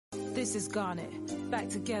this is Garnet, back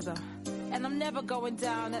together. And I'm never going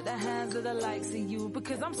down at the hands of the likes of you,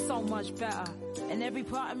 because I'm so much better. And every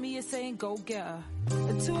part of me is saying go get her.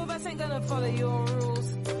 The two of us ain't gonna follow your rules.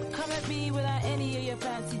 Come at me without any of your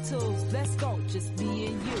fancy tools. Let's go, just me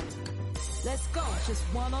and you. Let's go, just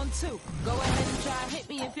 1 on 2. Go ahead and try and hit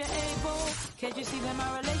me if you're able. Can't you see that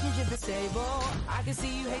my relationship is stable? I can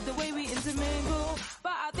see you hate the way we intermingle,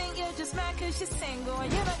 but I think you're just mad cause you're single.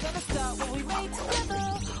 And you're not gonna stop what we made together.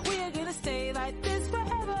 We are gonna stay like this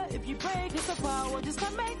forever. If you break us apart, we'll just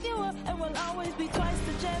come make you up, and we'll always be twice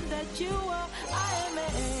the gem that you are. I am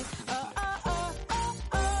a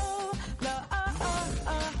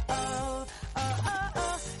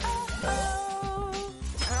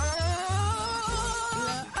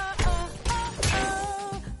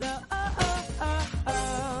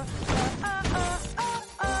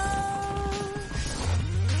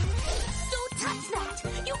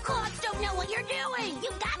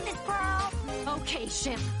Okay,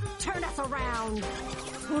 ship, turn us around.